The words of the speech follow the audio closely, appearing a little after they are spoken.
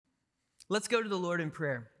Let's go to the Lord in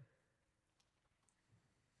prayer.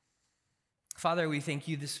 Father, we thank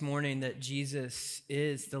you this morning that Jesus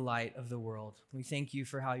is the light of the world. We thank you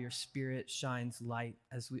for how your Spirit shines light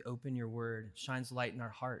as we open your word, shines light in our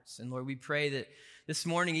hearts. And Lord, we pray that this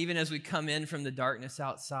morning, even as we come in from the darkness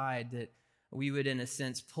outside, that we would, in a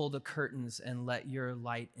sense, pull the curtains and let your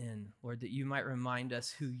light in. Lord, that you might remind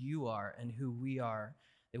us who you are and who we are,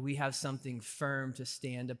 that we have something firm to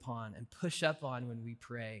stand upon and push up on when we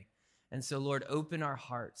pray. And so, Lord, open our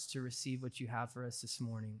hearts to receive what you have for us this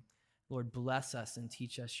morning. Lord, bless us and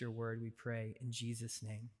teach us your word, we pray in Jesus'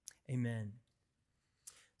 name. Amen.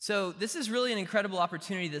 So this is really an incredible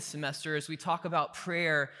opportunity this semester. As we talk about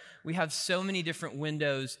prayer, we have so many different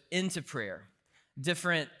windows into prayer,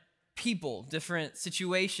 different people, different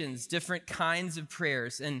situations, different kinds of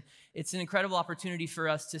prayers. And it's an incredible opportunity for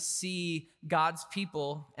us to see God's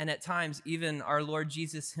people, and at times even our Lord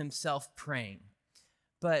Jesus himself praying.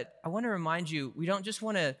 But I want to remind you, we don't just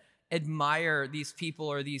want to admire these people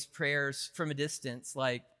or these prayers from a distance,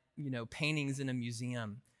 like, paintings in a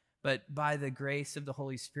museum. But by the grace of the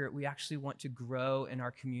Holy Spirit, we actually want to grow in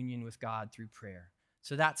our communion with God through prayer.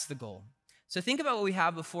 So that's the goal. So think about what we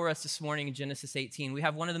have before us this morning in Genesis 18. We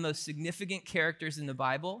have one of the most significant characters in the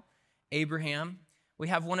Bible, Abraham. We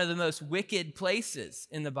have one of the most wicked places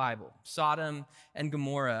in the Bible, Sodom and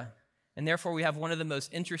Gomorrah. And therefore, we have one of the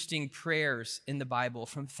most interesting prayers in the Bible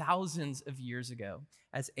from thousands of years ago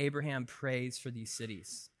as Abraham prays for these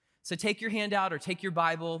cities. So take your handout or take your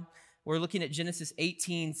Bible. We're looking at Genesis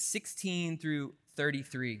 18, 16 through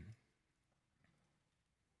 33.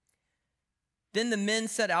 Then the men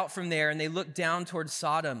set out from there, and they looked down toward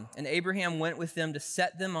Sodom, and Abraham went with them to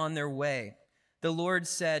set them on their way. The Lord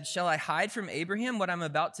said, "Shall I hide from Abraham what I'm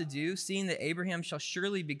about to do, seeing that Abraham shall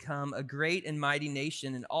surely become a great and mighty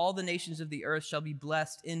nation, and all the nations of the earth shall be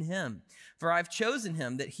blessed in him? For I've chosen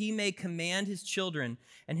him, that he may command his children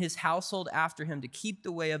and his household after him to keep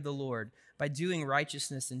the way of the Lord by doing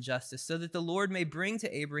righteousness and justice, so that the Lord may bring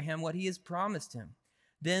to Abraham what he has promised him."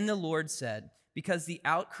 Then the Lord said, "Because the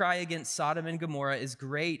outcry against Sodom and Gomorrah is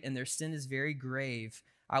great and their sin is very grave,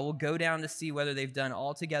 I will go down to see whether they've done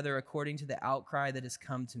altogether according to the outcry that has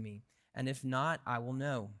come to me. And if not, I will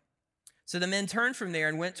know." So the men turned from there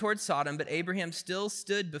and went toward Sodom, but Abraham still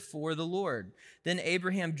stood before the Lord. Then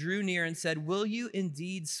Abraham drew near and said, "Will you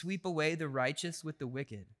indeed sweep away the righteous with the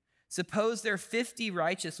wicked? Suppose there are 50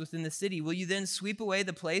 righteous within the city. Will you then sweep away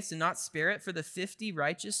the place and not spare it for the 50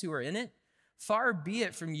 righteous who are in it? Far be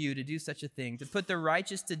it from you to do such a thing, to put the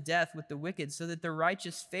righteous to death with the wicked, so that the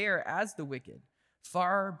righteous fare as the wicked.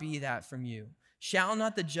 Far be that from you. Shall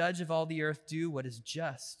not the judge of all the earth do what is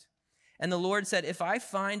just?" And the Lord said, "If I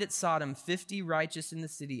find at Sodom 50 righteous in the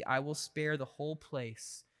city, I will spare the whole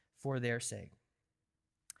place for their sake."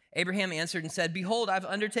 Abraham answered and said, "Behold, I've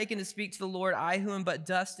undertaken to speak to the Lord, I who am but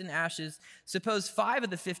dust and ashes. Suppose 5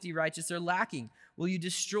 of the 50 righteous are lacking. Will you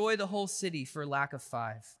destroy the whole city for lack of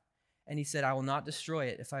 5? And he said, "I will not destroy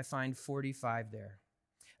it if I find 45 there."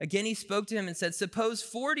 Again, he spoke to him and said, "Suppose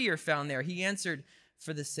 40 are found there." He answered,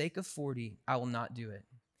 "For the sake of 40, I will not do it."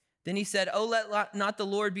 Then he said, "Oh, let not the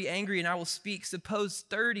Lord be angry, and I will speak. Suppose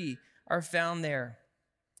 30 are found there."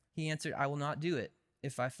 He answered, "I will not do it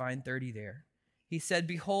if I find 30 there." He said,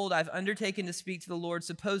 "Behold, I've undertaken to speak to the Lord.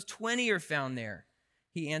 Suppose 20 are found there."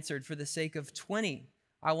 He answered, "For the sake of 20,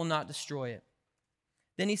 I will not destroy it."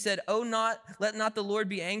 Then he said, let not the Lord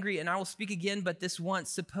be angry, and I will speak again, but this once.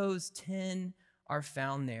 Suppose 10 are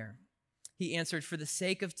found there." He answered, "For the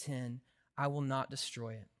sake of 10, I will not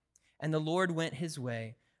destroy it." And the Lord went his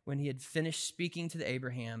way when he had finished speaking to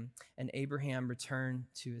Abraham, and Abraham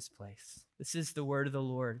returned to his place. This is the word of the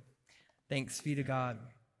Lord. Thanks be to God.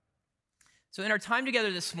 So in our time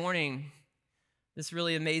together this morning, this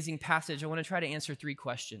really amazing passage, I want to try to answer 3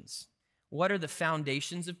 questions. What are the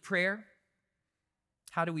foundations of prayer?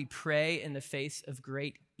 How do we pray in the face of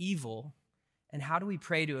great evil? And how do we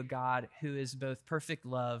pray to a God who is both perfect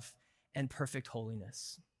love and perfect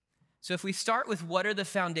holiness? So if we start with what are the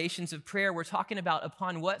foundations of prayer, we're talking about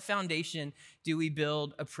upon what foundation do we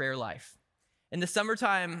build a prayer life? In the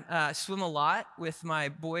summertime, I swim a lot with my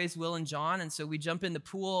boys, Will and John, and so we jump in the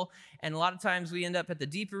pool, and a lot of times we end up at the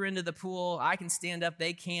deeper end of the pool. I can stand up,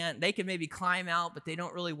 they can't. They can maybe climb out, but they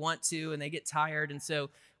don't really want to, and they get tired, and so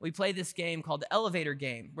we play this game called the elevator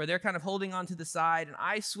game, where they're kind of holding on to the side, and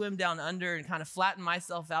I swim down under and kind of flatten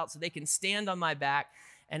myself out so they can stand on my back,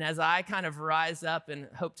 and as I kind of rise up and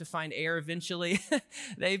hope to find air eventually,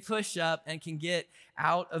 they push up and can get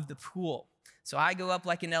out of the pool. So I go up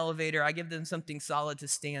like an elevator, I give them something solid to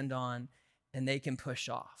stand on, and they can push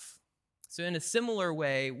off. So in a similar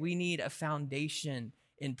way, we need a foundation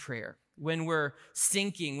in prayer. when we're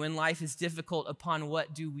sinking, when life is difficult, upon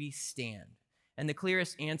what do we stand? And the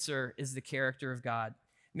clearest answer is the character of God.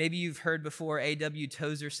 Maybe you've heard before, A.W.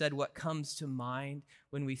 Tozer said, what comes to mind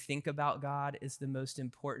when we think about God is the most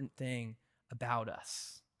important thing about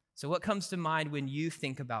us. So what comes to mind when you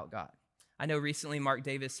think about God? I know recently Mark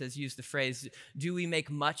Davis has used the phrase, do we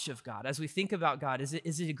make much of God? As we think about God, is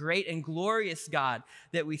it a great and glorious God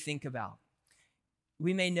that we think about?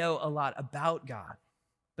 We may know a lot about God,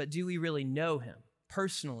 but do we really know him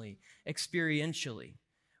personally, experientially?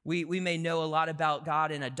 We may know a lot about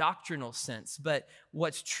God in a doctrinal sense, but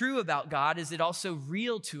what's true about God is it also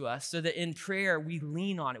real to us so that in prayer we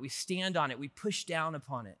lean on it, we stand on it, we push down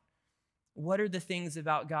upon it. What are the things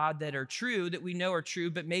about God that are true, that we know are true,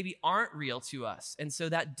 but maybe aren't real to us? And so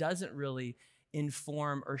that doesn't really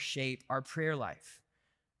inform or shape our prayer life.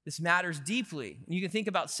 This matters deeply. You can think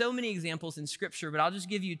about so many examples in Scripture, but I'll just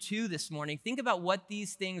give you two this morning. Think about what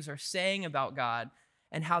these things are saying about God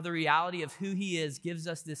and how the reality of who he is gives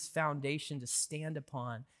us this foundation to stand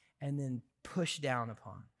upon and then push down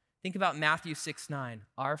upon. Think about Matthew 6:9.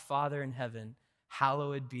 Our Father in heaven,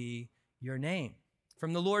 hallowed be your name.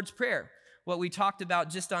 From the Lord's Prayer, what we talked about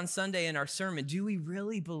just on Sunday in our sermon. Do we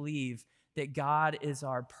really believe that God is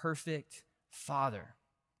our perfect Father?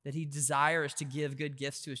 That he desires to give good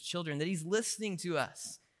gifts to his children, that he's listening to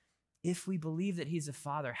us? If we believe that he's a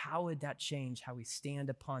father, how would that change how we stand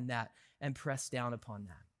upon that and press down upon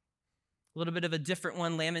that? A little bit of a different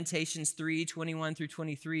one, Lamentations 3:21 through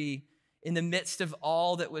 23. In the midst of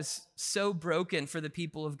all that was so broken for the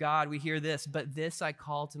people of God, we hear this, but this I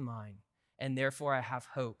call to mind, and therefore I have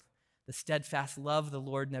hope. The steadfast love of the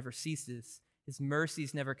Lord never ceases. His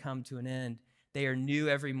mercies never come to an end. They are new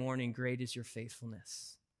every morning. Great is your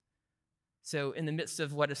faithfulness. So in the midst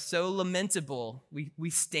of what is so lamentable, we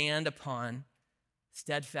stand upon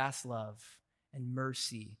steadfast love and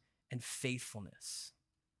mercy and faithfulness.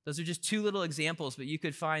 Those are just two little examples, but you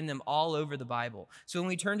could find them all over the Bible. So when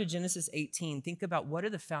we turn to Genesis 18, think about what are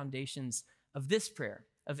the foundations of this prayer,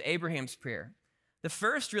 of Abraham's prayer. The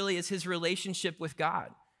first really is his relationship with God.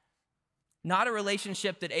 Not a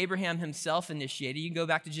relationship that Abraham himself initiated. You can go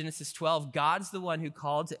back to Genesis 12. God's the one who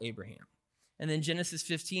called to Abraham. And then Genesis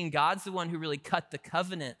 15, God's the one who really cut the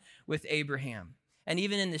covenant with Abraham. And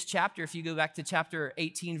even in this chapter, if you go back to chapter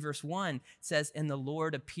 18, verse 1, it says, and the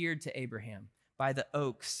Lord appeared to Abraham by the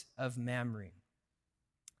oaks of Mamre.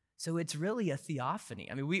 So it's really a theophany.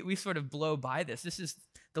 I mean, we sort of blow by this. This is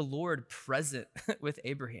the Lord present with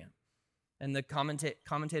Abraham. And the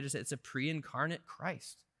commentators say it's a pre-incarnate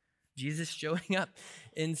Christ. Jesus showing up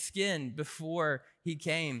in skin before he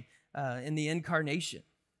came in the incarnation.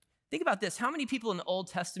 Think about this. How many people in the Old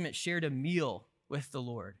Testament shared a meal with the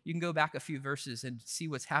Lord? You can go back a few verses and see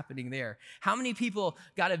what's happening there. How many people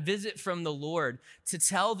got a visit from the Lord to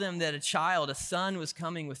tell them that a son was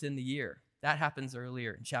coming within the year? That happens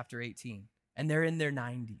earlier in chapter 18. And they're in their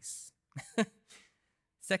 90s.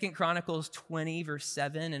 2 Chronicles 20, verse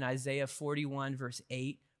 7, and Isaiah 41, verse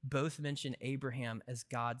 8, both mention Abraham as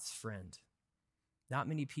God's friend. Not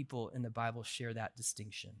many people in the Bible share that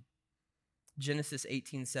distinction. Genesis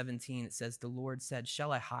 18:17, it says, the Lord said,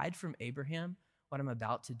 shall I hide from Abraham what I'm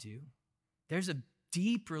about to do? There's a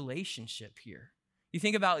deep relationship here. You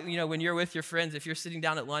think about, when you're with your friends, if you're sitting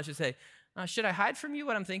down at lunch and say, should I hide from you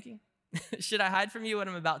what I'm thinking? Should I hide from you what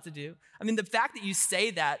I'm about to do? I mean, the fact that you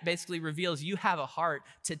say that basically reveals you have a heart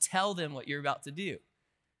to tell them what you're about to do.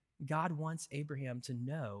 God wants Abraham to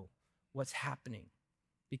know what's happening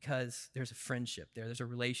because there's a friendship there. There's a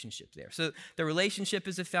relationship there. So the relationship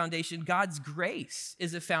is a foundation. God's grace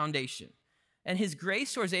is a foundation. And his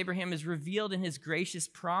grace towards Abraham is revealed in his gracious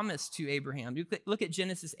promise to Abraham. Look at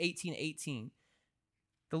Genesis 18:18.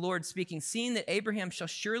 The Lord speaking, seeing that Abraham shall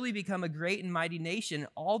surely become a great and mighty nation,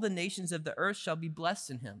 all the nations of the earth shall be blessed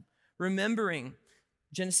in him. Remembering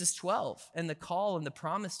Genesis 12 and the call and the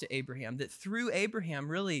promise to Abraham that through Abraham,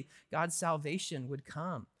 really, God's salvation would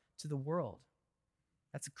come to the world.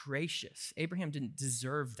 That's gracious. Abraham didn't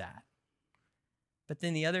deserve that. But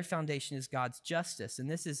then the other foundation is God's justice. And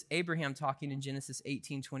this is Abraham talking in Genesis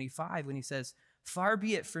 18:25 when he says, far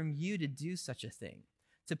be it from you to do such a thing,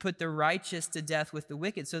 to put the righteous to death with the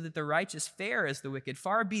wicked, so that the righteous fare as the wicked.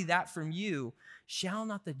 Far be that from you. Shall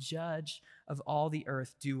not the judge of all the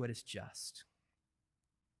earth do what is just?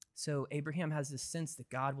 So Abraham has this sense that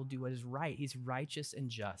God will do what is right. He's righteous and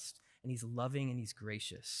just, and he's loving and he's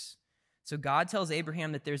gracious. So God tells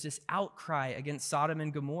Abraham that there's this outcry against Sodom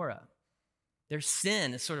and Gomorrah. Their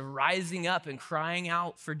sin is sort of rising up and crying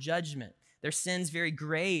out for judgment. Their sin's very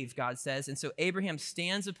grave, God says. And so Abraham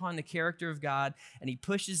stands upon the character of God and he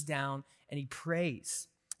pushes down and he prays.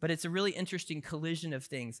 But it's a really interesting collision of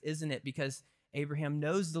things, isn't it? Because Abraham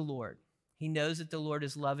knows the Lord. He knows that the Lord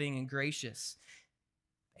is loving and gracious.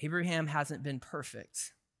 Abraham hasn't been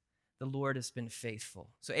perfect. The Lord has been faithful.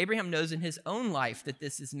 So Abraham knows in his own life that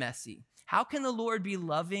this is messy. How can the Lord be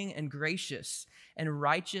loving and gracious and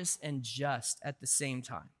righteous and just at the same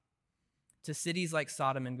time? To cities like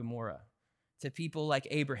Sodom and Gomorrah, to people like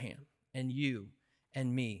Abraham and you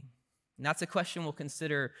and me. And that's a question we'll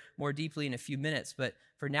consider more deeply in a few minutes. But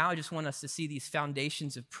for now, I just want us to see these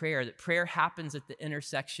foundations of prayer, that prayer happens at the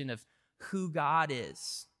intersection of who God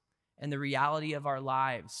is and the reality of our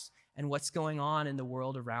lives and what's going on in the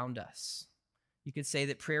world around us. You could say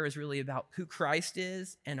that prayer is really about who Christ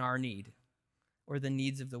is and our need, or the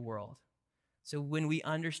needs of the world. So when we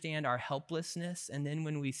understand our helplessness, and then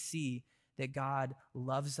when we see that God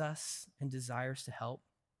loves us and desires to help,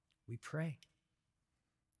 we pray.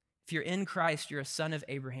 If you're in Christ, you're a son of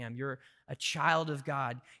Abraham. You're a child of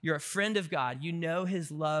God. You're a friend of God. You know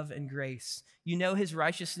his love and grace. You know his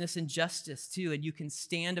righteousness and justice too, and you can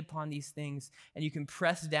stand upon these things and you can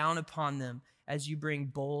press down upon them as you bring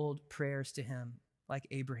bold prayers to him, like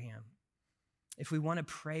Abraham. If we want to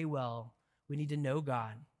pray well, we need to know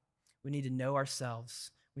God. We need to know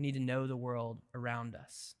ourselves. We need to know the world around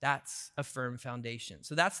us. That's a firm foundation.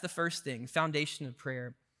 So that's the first thing, foundation of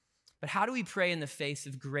prayer. But how do we pray in the face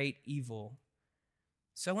of great evil?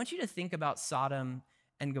 So I want you to think about Sodom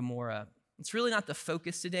and Gomorrah. It's really not the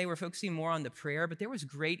focus today. We're focusing more on the prayer, but there was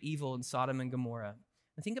great evil in Sodom and Gomorrah.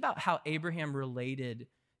 And think about how Abraham related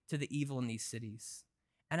to the evil in these cities.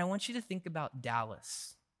 And I want you to think about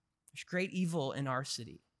Dallas. There's great evil in our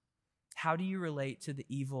city. How do you relate to the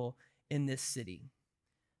evil in this city?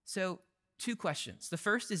 So 2 questions. The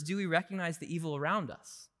first is, do we recognize the evil around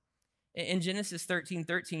us? In Genesis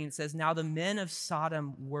 13:13, it says, now the men of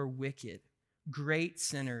Sodom were wicked, great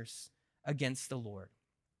sinners against the Lord.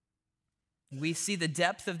 We see the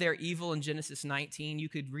depth of their evil in Genesis 19. You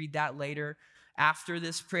could read that later after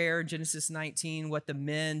this prayer, Genesis 19, what the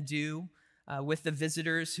men do with the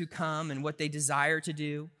visitors who come and what they desire to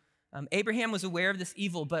do. Abraham was aware of this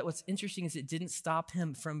evil, but what's interesting is it didn't stop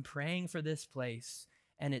him from praying for this place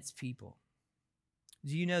and its people.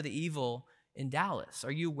 Do you know the evil in Dallas?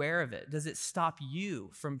 Are you aware of it? Does it stop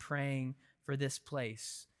you from praying for this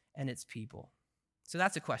place and its people? So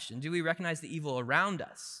that's a question. Do we recognize the evil around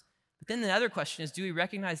us? But then the other question is, do we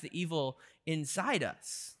recognize the evil inside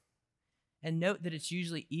us? And note that it's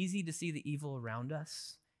usually easy to see the evil around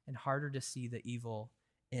us and harder to see the evil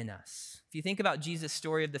in us. If you think about Jesus'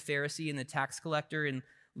 story of the Pharisee and the tax collector in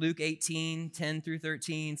Luke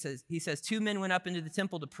 18:10-13, he says, 2 men went up into the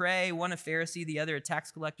temple to pray, one a Pharisee, the other a tax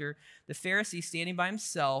collector. The Pharisee, standing by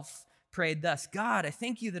himself, prayed thus, God, I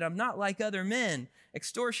thank you that I'm not like other men,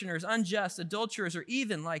 extortioners, unjust, adulterers, or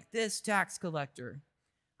even like this tax collector.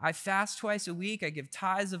 I fast twice a week, I give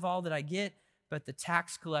tithes of all that I get. But the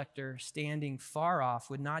tax collector, standing far off,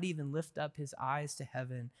 would not even lift up his eyes to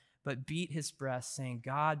heaven, but beat his breast, saying,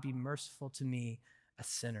 God, be merciful to me, a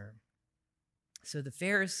sinner. So the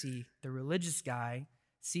Pharisee, the religious guy,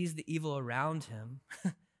 sees the evil around him,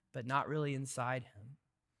 but not really inside him.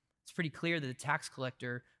 It's pretty clear that the tax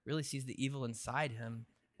collector really sees the evil inside him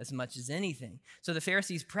as much as anything. So the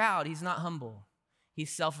Pharisee's proud, he's not humble.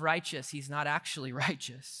 He's self-righteous, he's not actually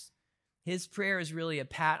righteous. His prayer is really a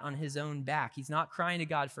pat on his own back. He's not crying to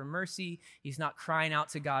God for mercy. He's not crying out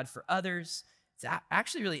to God for others. It's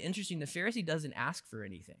actually really interesting. The Pharisee doesn't ask for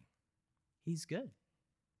anything. He's good.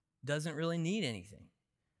 Doesn't really need anything.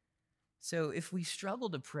 So if we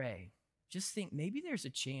struggle to pray, just think maybe there's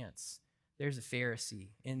a chance there's a Pharisee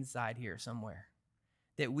inside here somewhere,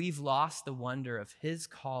 that we've lost the wonder of his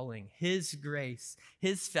calling, his grace,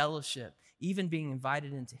 his fellowship, even being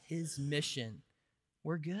invited into his mission.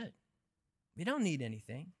 We're good. We don't need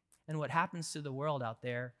anything. And what happens to the world out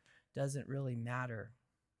there doesn't really matter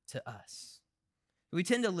to us. We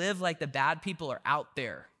tend to live like the bad people are out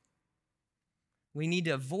there. We need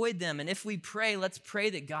to avoid them. And if we pray, let's pray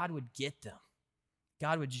that God would get them.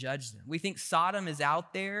 God would judge them. We think Sodom is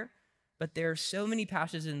out there, but there are so many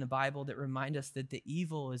passages in the Bible that remind us that the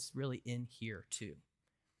evil is really in here too.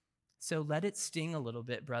 So let it sting a little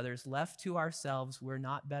bit, brothers. Left to ourselves, we're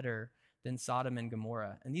not better than Sodom and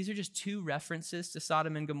Gomorrah. And these are just 2 references to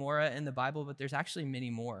Sodom and Gomorrah in the Bible, but there's actually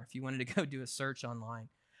many more if you wanted to go do a search online.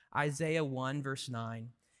 Isaiah 1 verse 9,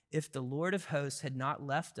 if the Lord of hosts had not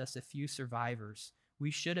left us a few survivors,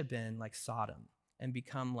 we should have been like Sodom and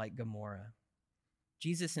become like Gomorrah.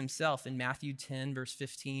 Jesus himself in Matthew 10 verse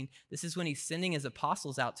 15, this is when he's sending his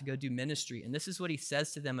apostles out to go do ministry. And this is what he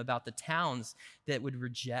says to them about the towns that would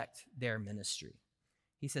reject their ministry.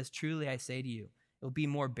 He says, truly I say to you, It will be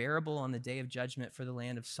more bearable on the day of judgment for the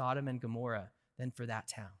land of Sodom and Gomorrah than for that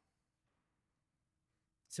town.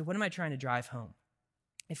 So what am I trying to drive home?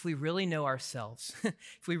 If we really know ourselves,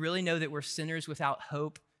 if we really know that we're sinners without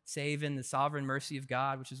hope, save in the sovereign mercy of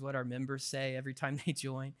God, which is what our members say every time they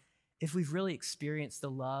join, if we've really experienced the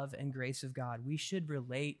love and grace of God, we should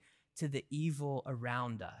relate to the evil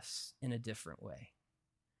around us in a different way.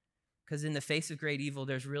 Because in the face of great evil,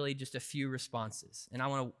 there's really just a few responses, and I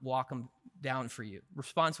want to walk them down for you.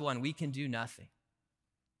 Response 1, we can do nothing.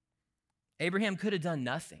 Abraham could have done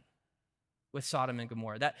nothing with Sodom and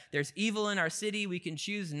Gomorrah. That there's evil in our city, we can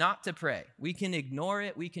choose not to pray. We can ignore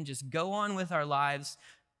it. We can just go on with our lives.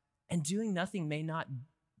 And doing nothing may not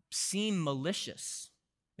seem malicious.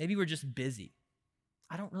 Maybe we're just busy.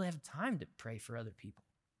 I don't really have time to pray for other people.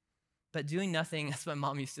 But doing nothing, as my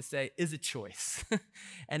mom used to say, is a choice.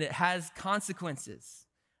 And it has consequences.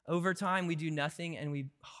 Over time, we do nothing and we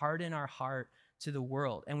harden our heart to the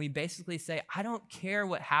world. And we basically say, I don't care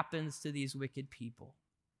what happens to these wicked people.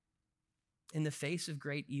 In the face of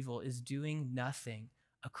great evil, is doing nothing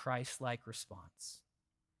a Christ-like response?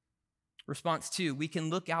 Response 2, we can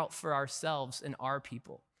look out for ourselves and our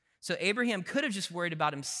people. So Abraham could have just worried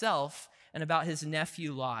about himself and about his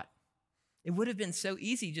nephew Lot. It would have been so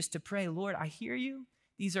easy just to pray, Lord, I hear you.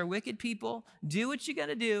 These are wicked people. Do what you got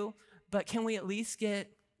to do, but can we at least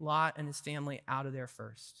get Lot and his family out of there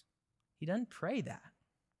first? He doesn't pray that.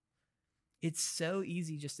 It's so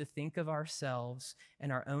easy just to think of ourselves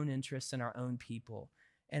and our own interests and our own people.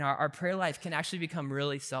 And our prayer life can actually become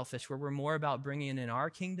really selfish, where we're more about bringing in our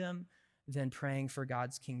kingdom than praying for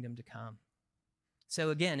God's kingdom to come. So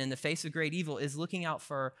again, in the face of great evil, is looking out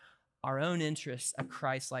for our own interests a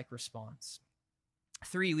Christ-like response.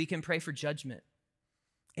 3, we can pray for judgment.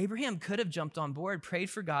 Abraham could have jumped on board, prayed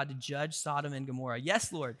for God to judge Sodom and Gomorrah.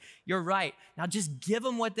 Yes, Lord, you're right. Now just give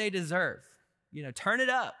them what they deserve. Turn it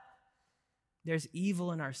up. There's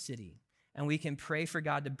evil in our city, and we can pray for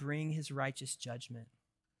God to bring his righteous judgment.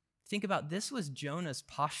 Think about this was Jonah's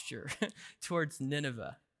posture towards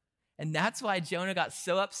Nineveh. And that's why Jonah got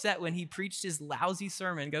so upset when he preached his lousy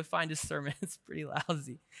sermon. Go find his sermon. It's pretty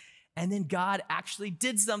lousy. And then God actually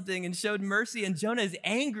did something and showed mercy, and Jonah is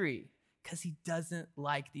angry because he doesn't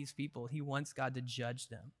like these people. He wants God to judge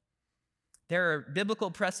them. There are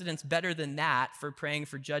biblical precedents better than that for praying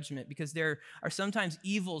for judgment, because there are sometimes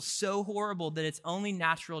evils so horrible that it's only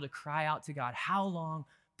natural to cry out to God, how long?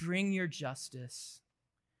 Bring your justice.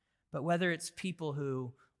 But whether it's people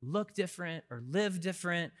who look different or live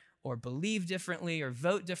different or believe differently or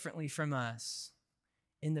vote differently from us,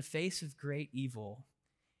 in the face of great evil,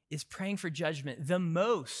 is praying for judgment the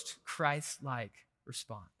most Christ-like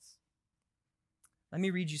response. Let me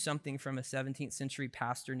read you something from a 17th century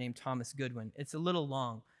pastor named Thomas Goodwin. It's a little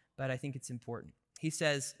long, but I think it's important. He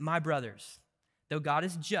says, "My brothers, though God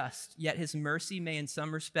is just, yet his mercy may in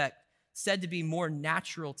some respect said to be more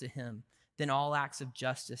natural to him than all acts of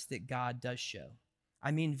justice that God does show.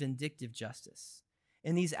 I mean vindictive justice.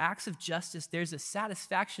 In these acts of justice, there's a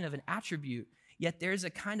satisfaction of an attribute, yet there's a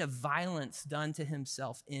kind of violence done to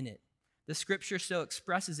himself in it. The scripture so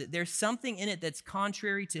expresses it. There's something in it that's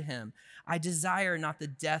contrary to him. I desire not the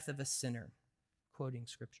death of a sinner," quoting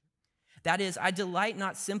scripture. That is, I delight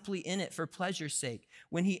not simply in it for pleasure's sake.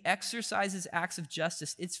 When he exercises acts of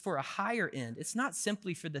justice, it's for a higher end. It's not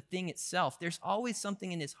simply for the thing itself. There's always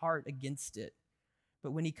something in his heart against it.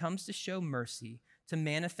 But when he comes to show mercy, to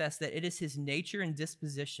manifest that it is his nature and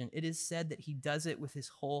disposition, it is said that he does it with his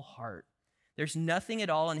whole heart. There's nothing at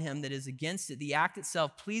all in him that is against it. The act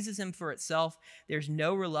itself pleases him for itself. There's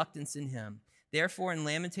no reluctance in him. Therefore, in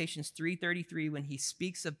Lamentations 3:33, when he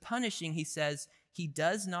speaks of punishing, he says, he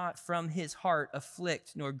does not from his heart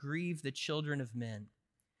afflict nor grieve the children of men.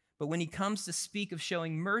 But when he comes to speak of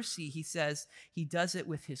showing mercy, he says he does it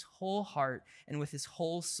with his whole heart and with his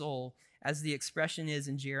whole soul, as the expression is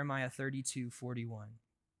in Jeremiah 32:41.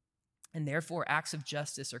 And therefore, acts of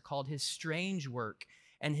justice are called his strange work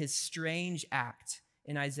and his strange act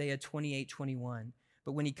in Isaiah 28:21.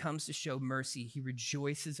 But when he comes to show mercy, he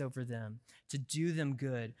rejoices over them to do them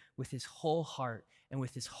good with his whole heart and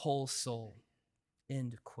with his whole soul.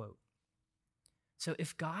 End quote. So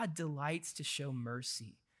if God delights to show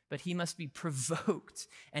mercy, but he must be provoked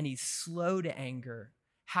and he's slow to anger,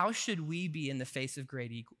 how should we be in the face of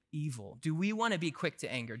great evil? Do we want to be quick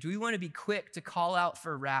to anger? Do we want to be quick to call out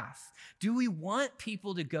for wrath? Do we want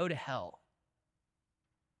people to go to hell?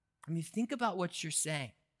 I mean, think about what you're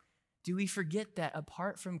saying. Do we forget that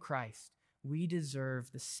apart from Christ, we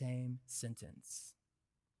deserve the same sentence?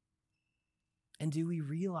 And do we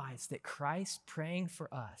realize that Christ praying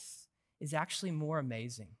for us is actually more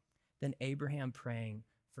amazing than Abraham praying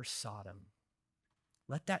for Sodom?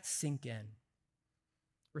 Let that sink in.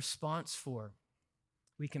 Response 4,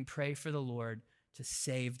 we can pray for the Lord to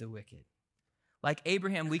save the wicked. Like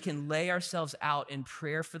Abraham, we can lay ourselves out in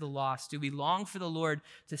prayer for the lost. Do we long for the Lord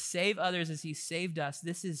to save others as he saved us?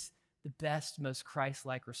 This is the best, most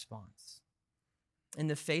Christ-like response. In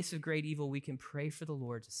the face of great evil, we can pray for the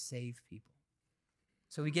Lord to save people.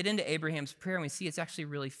 So we get into Abraham's prayer and we see it's actually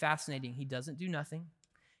really fascinating. He doesn't do nothing.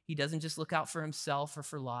 He doesn't just look out for himself or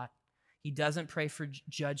for Lot. He doesn't pray for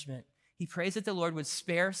judgment. He prays that the Lord would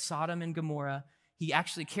spare Sodom and Gomorrah. He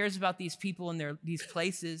actually cares about these people and these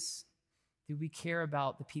places. Do we care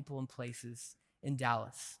about the people and places in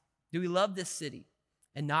Dallas? Do we love this city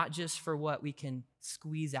and not just for what we can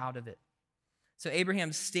squeeze out of it? So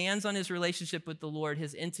Abraham stands on his relationship with the Lord,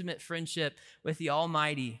 his intimate friendship with the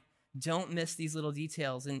Almighty. Don't miss these little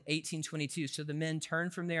details. In 1822, so the men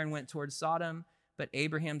turned from there and went towards Sodom, but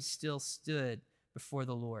Abraham still stood before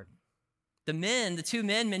the Lord. The two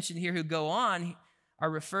men mentioned here who go on are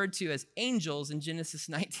referred to as angels in Genesis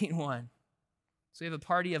 19:1. So we have a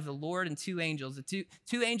party of the Lord and two angels. The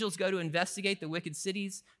two angels go to investigate the wicked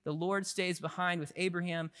cities. The Lord stays behind with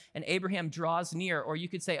Abraham, and Abraham draws near, or you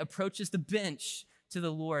could say approaches the bench to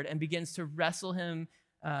the Lord and begins to wrestle him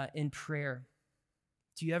in prayer.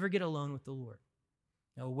 Do you ever get alone with the Lord?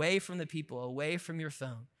 Away from the people, away from your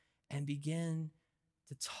phone, and begin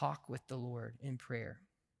to talk with the Lord in prayer.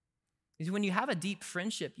 Because when you have a deep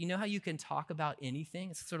friendship, you know how you can talk about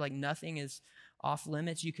anything? It's sort of like nothing is off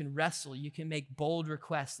limits. You can wrestle. You can make bold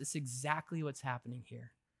requests. It's exactly what's happening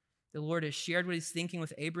here. The Lord has shared what he's thinking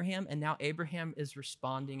with Abraham, and now Abraham is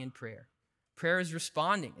responding in prayer. Prayer is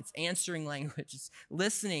responding. It's answering language. It's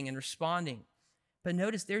listening and responding. But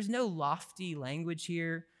notice there's no lofty language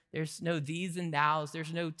here. There's no these and thous.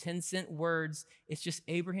 There's no 10-cent words. It's just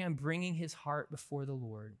Abraham bringing his heart before the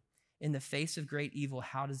Lord. In the face of great evil,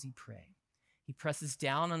 how does he pray? He presses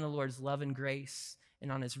down on the Lord's love and grace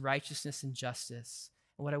and on his righteousness and justice.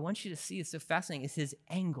 And what I want you to see is so fascinating is his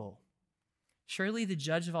angle. Surely the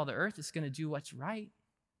judge of all the earth is going to do what's right.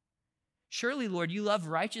 Surely, Lord, you love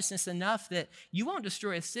righteousness enough that you won't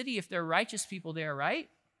destroy a city if there are righteous people there, right?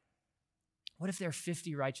 What if there are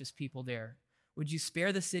 50 righteous people there? Would you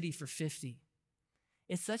spare the city for 50?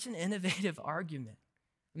 It's such an innovative argument.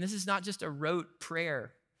 And this is not just a rote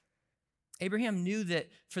prayer. Abraham knew that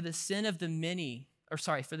for the sin of the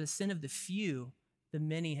few, the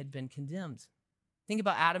many had been condemned. Think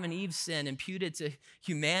about Adam and Eve's sin imputed to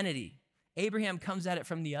humanity. Abraham comes at it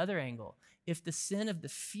from the other angle. If the sin of the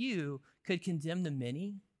few could condemn the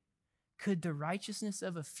many, could the righteousness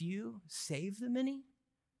of a few save the many?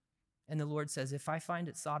 And the Lord says, if I find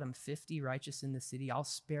at Sodom 50 righteous in the city, I'll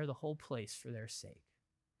spare the whole place for their sake.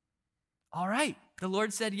 All right, the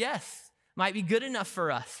Lord said yes. Might be good enough for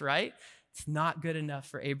us, right? It's not good enough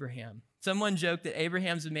for Abraham. Someone joked that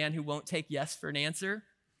Abraham's a man who won't take yes for an answer.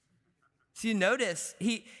 So you notice,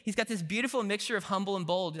 he's got this beautiful mixture of humble and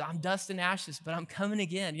bold. I'm dust and ashes, but I'm coming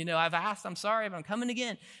again. I've asked, I'm sorry, but I'm coming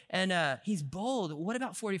again. And he's bold. What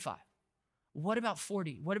about 45? What about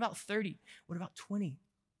 40? What about 30? What about 20?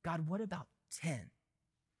 God, what about 10?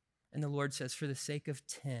 And the Lord says, for the sake of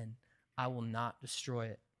 10, I will not destroy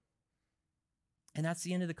it. And that's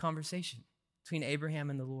the end of the conversation between Abraham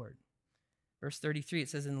and the Lord. Verse 33, it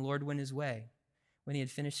says, and the Lord went his way when he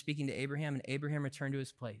had finished speaking to Abraham, and Abraham returned to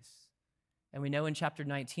his place. And we know in chapter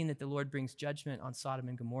 19 that the Lord brings judgment on Sodom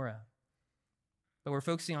and Gomorrah. But we're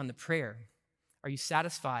focusing on the prayer. Are you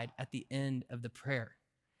satisfied at the end of the prayer?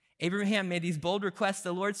 Abraham made these bold requests.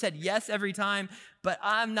 The Lord said yes every time, but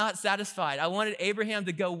I'm not satisfied. I wanted Abraham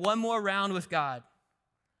to go one more round with God.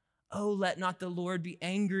 Oh, let not the Lord be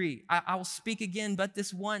angry. I will speak again, but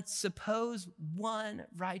this once. Suppose one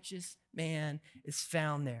righteous man is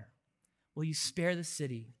found there. Will you spare the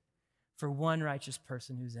city for one righteous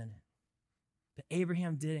person who's in it? But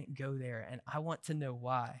Abraham didn't go there, and I want to know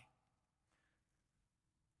why.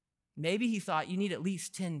 Maybe he thought you need at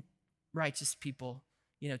least 10 righteous people,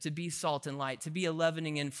 to be salt and light, to be a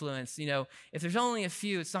leavening influence. If there's only a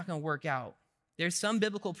few, it's not going to work out. There's some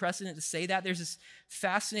biblical precedent to say that. There's this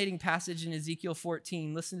fascinating passage in Ezekiel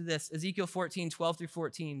 14. Listen to this. Ezekiel 14, 12 through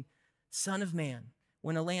 14. Son of man,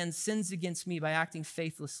 when a land sins against me by acting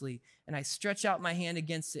faithlessly, and I stretch out my hand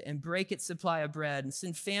against it and break its supply of bread and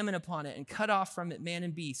send famine upon it and cut off from it man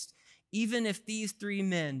and beast, even if these three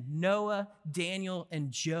men, Noah, Daniel,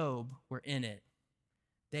 and Job, were in it,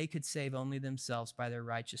 they could save only themselves by their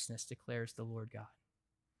righteousness, declares the Lord God.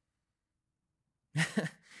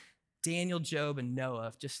 Daniel, Job, and Noah,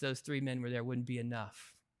 if just those three men were there, wouldn't be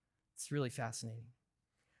enough. It's really fascinating.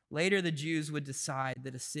 Later, the Jews would decide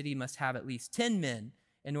that a city must have at least 10 men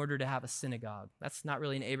in order to have a synagogue. That's not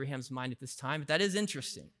really in Abraham's mind at this time, but that is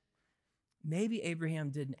interesting. Maybe Abraham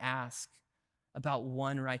didn't ask about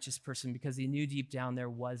one righteous person because he knew deep down there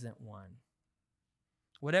wasn't one.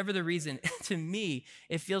 Whatever the reason, to me,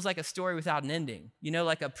 it feels like a story without an ending,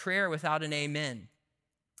 like a prayer without an amen.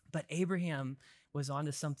 But Abraham was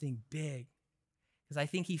onto something big because I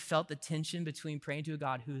think he felt the tension between praying to a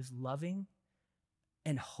God who is loving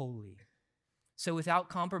and holy. So without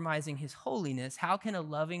compromising his holiness, how can a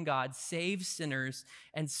loving God save sinners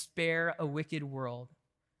and spare a wicked world?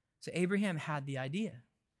 So Abraham had the idea.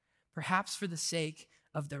 Perhaps for the sake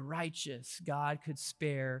of the righteous, God could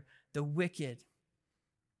spare the wicked.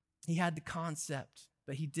 He had the concept,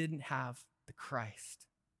 but he didn't have the Christ.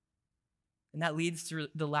 And that leads to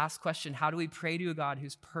the last question. How do we pray to a God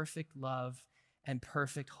who's perfect love and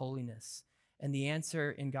perfect holiness? And the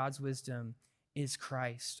answer in God's wisdom is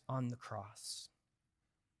Christ on the cross.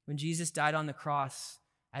 When Jesus died on the cross,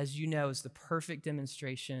 as you know, is the perfect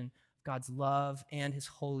demonstration of God's love and his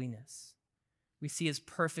holiness. We see his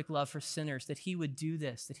perfect love for sinners, that he would do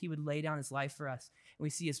this, that he would lay down his life for us. And we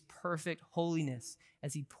see his perfect holiness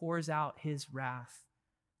as he pours out his wrath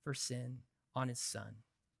for sin on his son.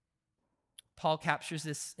 Paul captures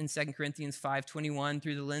this in 2 Corinthians 5:21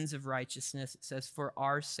 through the lens of righteousness. It says, for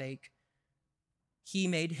our sake, he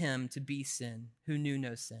made him to be sin who knew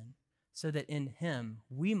no sin, so that in him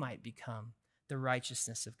we might become the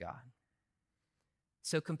righteousness of God.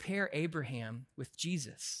 So compare Abraham with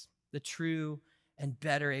Jesus, the true and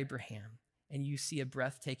better Abraham, and you see a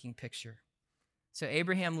breathtaking picture. So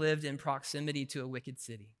Abraham lived in proximity to a wicked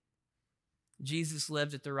city. Jesus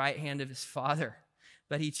lived at the right hand of his Father,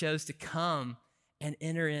 but he chose to come and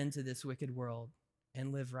enter into this wicked world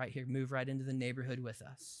and live right here, move right into the neighborhood with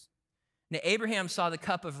us. Now, Abraham saw the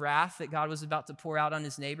cup of wrath that God was about to pour out on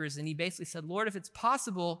his neighbors, and he basically said, Lord, if it's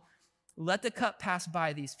possible, let the cup pass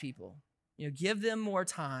by these people. Give them more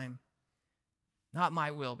time. Not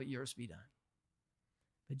my will, but yours be done.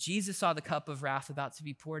 But Jesus saw the cup of wrath about to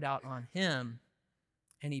be poured out on him,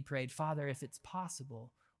 and he prayed, Father, if it's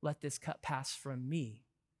possible, let this cup pass from me.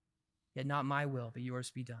 Yet not my will, but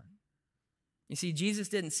yours be done. You see, Jesus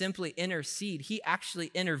didn't simply intercede. He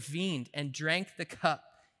actually intervened and drank the cup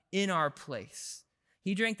in our place.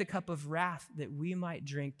 He drank the cup of wrath that we might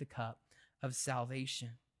drink the cup of salvation.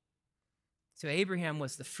 So Abraham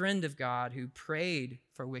was the friend of God who prayed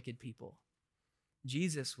for wicked people.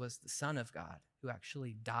 Jesus was the Son of God who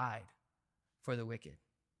actually died for the wicked,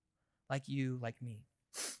 like you, like me.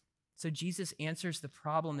 So Jesus answers the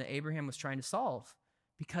problem that Abraham was trying to solve.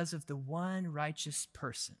 Because of the one righteous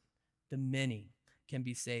person, the many can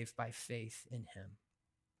be saved by faith in him.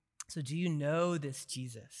 So do you know this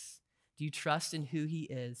Jesus? Do you trust in who he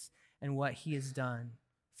is and what he has done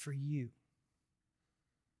for you?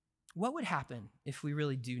 What would happen if we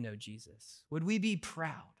really do know Jesus? Would we be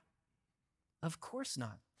proud? Of course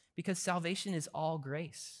not, because salvation is all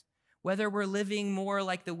grace. Whether we're living more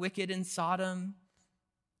like the wicked in Sodom,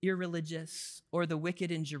 irreligious, or the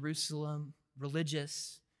wicked in Jerusalem,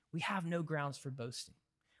 religious, we have no grounds for boasting.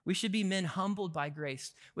 We should be men humbled by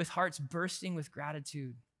grace, with hearts bursting with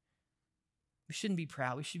gratitude. We shouldn't be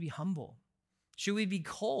proud. We should be humble. Should we be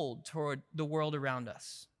cold toward the world around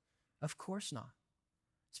us? Of course not.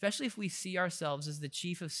 Especially if we see ourselves as the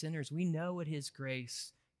chief of sinners, we know what his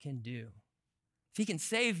grace can do. If he can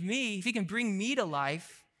save me, if he can bring me to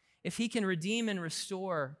life, if he can redeem and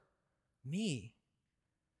restore me,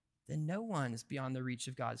 then no one is beyond the reach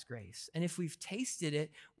of God's grace. And if we've tasted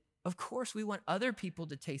it, of course, we want other people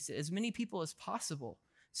to taste it, as many people as possible.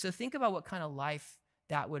 So think about what kind of life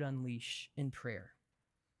that would unleash in prayer.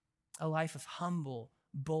 A life of humble,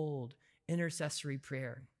 bold, intercessory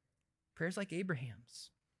prayer. Prayers like Abraham's.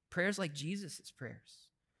 Prayers like Jesus' prayers.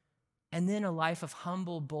 And then a life of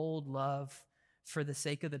humble, bold love for the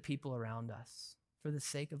sake of the people around us, for the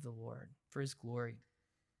sake of the Lord, for his glory.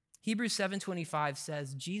 Hebrews 7:25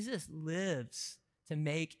 says, Jesus lives to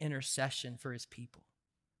make intercession for his people.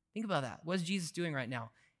 Think about that. What is Jesus doing right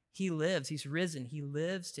now? He lives, he's risen. He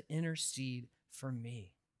lives to intercede for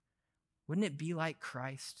me. Wouldn't it be like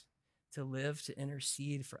Christ to live to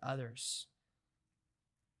intercede for others?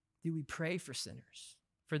 Do we pray for sinners,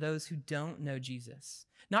 for those who don't know Jesus?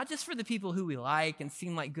 Not just for the people who we like and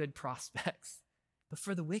seem like good prospects, but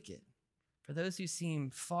for the wicked, for those who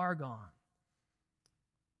seem far gone.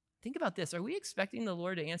 Think about this. Are we expecting the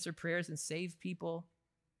Lord to answer prayers and save people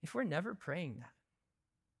if we're never praying that?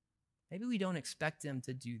 Maybe we don't expect him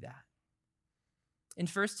to do that. In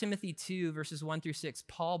 1 Timothy 2, verses 1 through 6,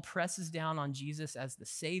 Paul presses down on Jesus as the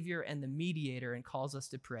Savior and the mediator and calls us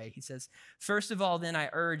to pray. He says, "First of all, then I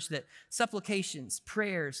urge that supplications,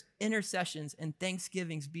 prayers, intercessions, and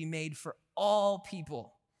thanksgivings be made for all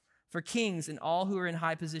people, for kings and all who are in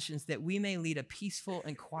high positions, that we may lead a peaceful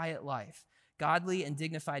and quiet life, godly and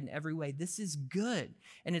dignified in every way. This is good,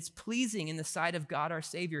 and it's pleasing in the sight of God our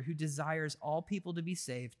Savior, who desires all people to be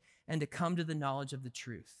saved and to come to the knowledge of the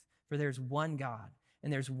truth. For there's one God,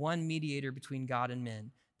 and there's one mediator between God and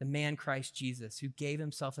men, the man Christ Jesus, who gave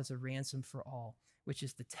himself as a ransom for all, which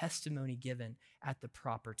is the testimony given at the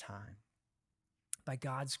proper time. By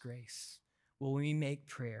God's grace, will we make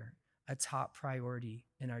prayer a top priority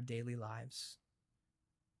in our daily lives?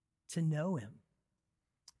 To know him,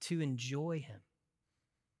 to enjoy him,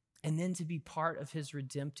 and then to be part of his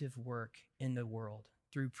redemptive work in the world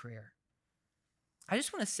through prayer. I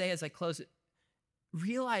just want to say as I close it,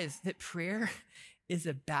 realize that prayer is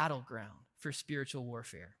a battleground for spiritual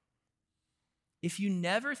warfare. If you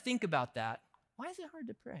never think about that, why is it hard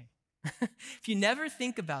to pray? If you never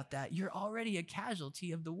think about that, you're already a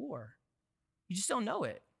casualty of the war. You just don't know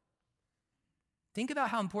it. Think about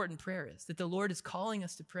how important prayer is, that the Lord is calling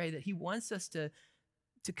us to pray, that he wants us to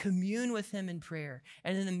commune with him in prayer.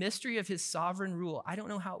 And in the mystery of his sovereign rule, I don't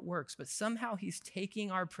know how it works, but somehow he's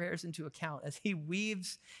taking our prayers into account as he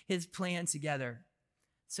weaves his plan together.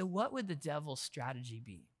 So what would the devil's strategy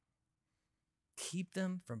be? Keep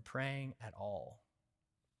them from praying at all.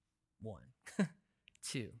 1.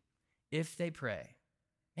 2, if they pray,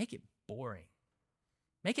 make it boring.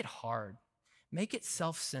 Make it hard. Make it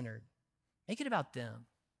self-centered. Make it about them.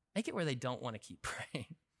 Make it where they don't want to keep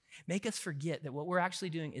praying. Make us forget that what we're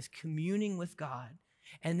actually doing is communing with God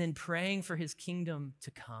and then praying for his kingdom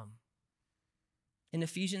to come. In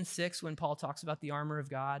Ephesians 6, when Paul talks about the armor of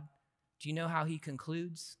God, do you know how he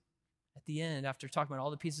concludes? At the end, after talking about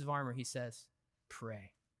all the pieces of armor, he says,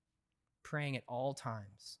 pray. Praying at all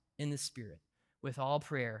times in the Spirit with all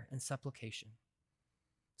prayer and supplication.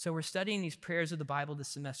 So we're studying these prayers of the Bible this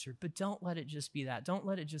semester, but don't let it just be that. Don't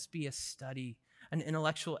let it just be a study, an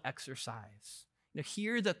intellectual exercise.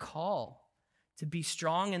 Hear the call to be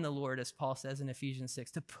strong in the Lord, as Paul says in Ephesians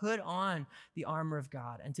 6, to put on the armor of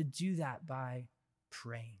God and to do that by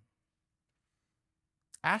praying.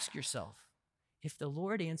 Ask yourself, if the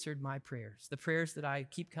Lord answered my prayers, the prayers that I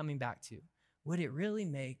keep coming back to, would it really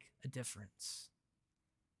make a difference?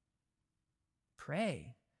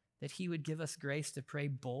 Pray that he would give us grace to pray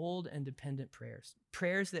bold and dependent prayers,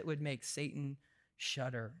 prayers that would make Satan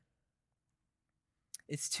shudder.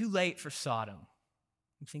 It's too late for Sodom.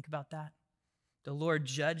 You think about that? The Lord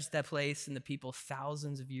judged that place and the people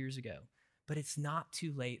thousands of years ago, but it's not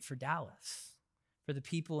too late for Dallas, for the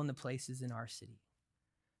people and the places in our city.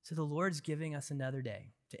 So the Lord's giving us another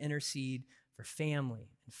day to intercede for family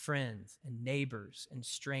and friends and neighbors and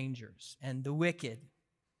strangers and the wicked.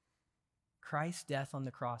 Christ's death on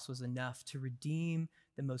the cross was enough to redeem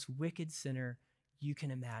the most wicked sinner you can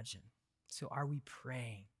imagine. So are we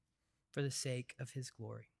praying for the sake of his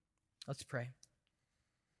glory? Let's pray.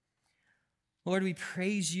 Lord, we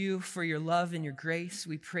praise you for your love and your grace.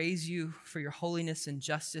 We praise you for your holiness and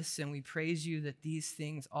justice, and we praise you that these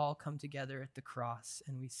things all come together at the cross,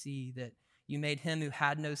 and we see that you made him who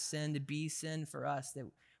had no sin to be sin for us, that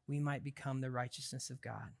we might become the righteousness of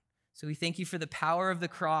God. So we thank you for the power of the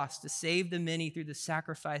cross to save the many through the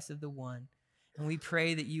sacrifice of the one. And we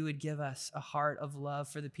pray that you would give us a heart of love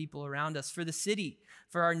for the people around us, for the city,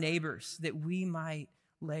 for our neighbors, that we might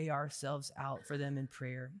lay ourselves out for them in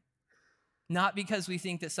prayer. Not because we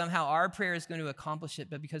think that somehow our prayer is going to accomplish it,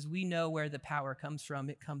 but because we know where the power comes from.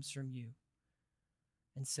 It comes from you.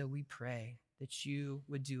 And so we pray that you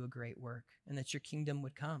would do a great work and that your kingdom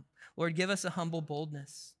would come. Lord, give us a humble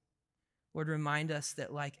boldness. Lord, remind us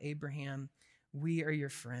that like Abraham, we are your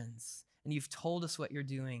friends, and you've told us what you're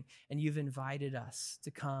doing, and you've invited us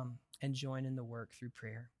to come and join in the work through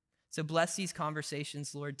prayer. So bless these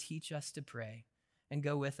conversations, Lord. Teach us to pray, and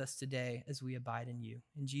go with us today as we abide in you.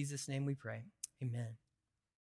 In Jesus' name we pray. Amen.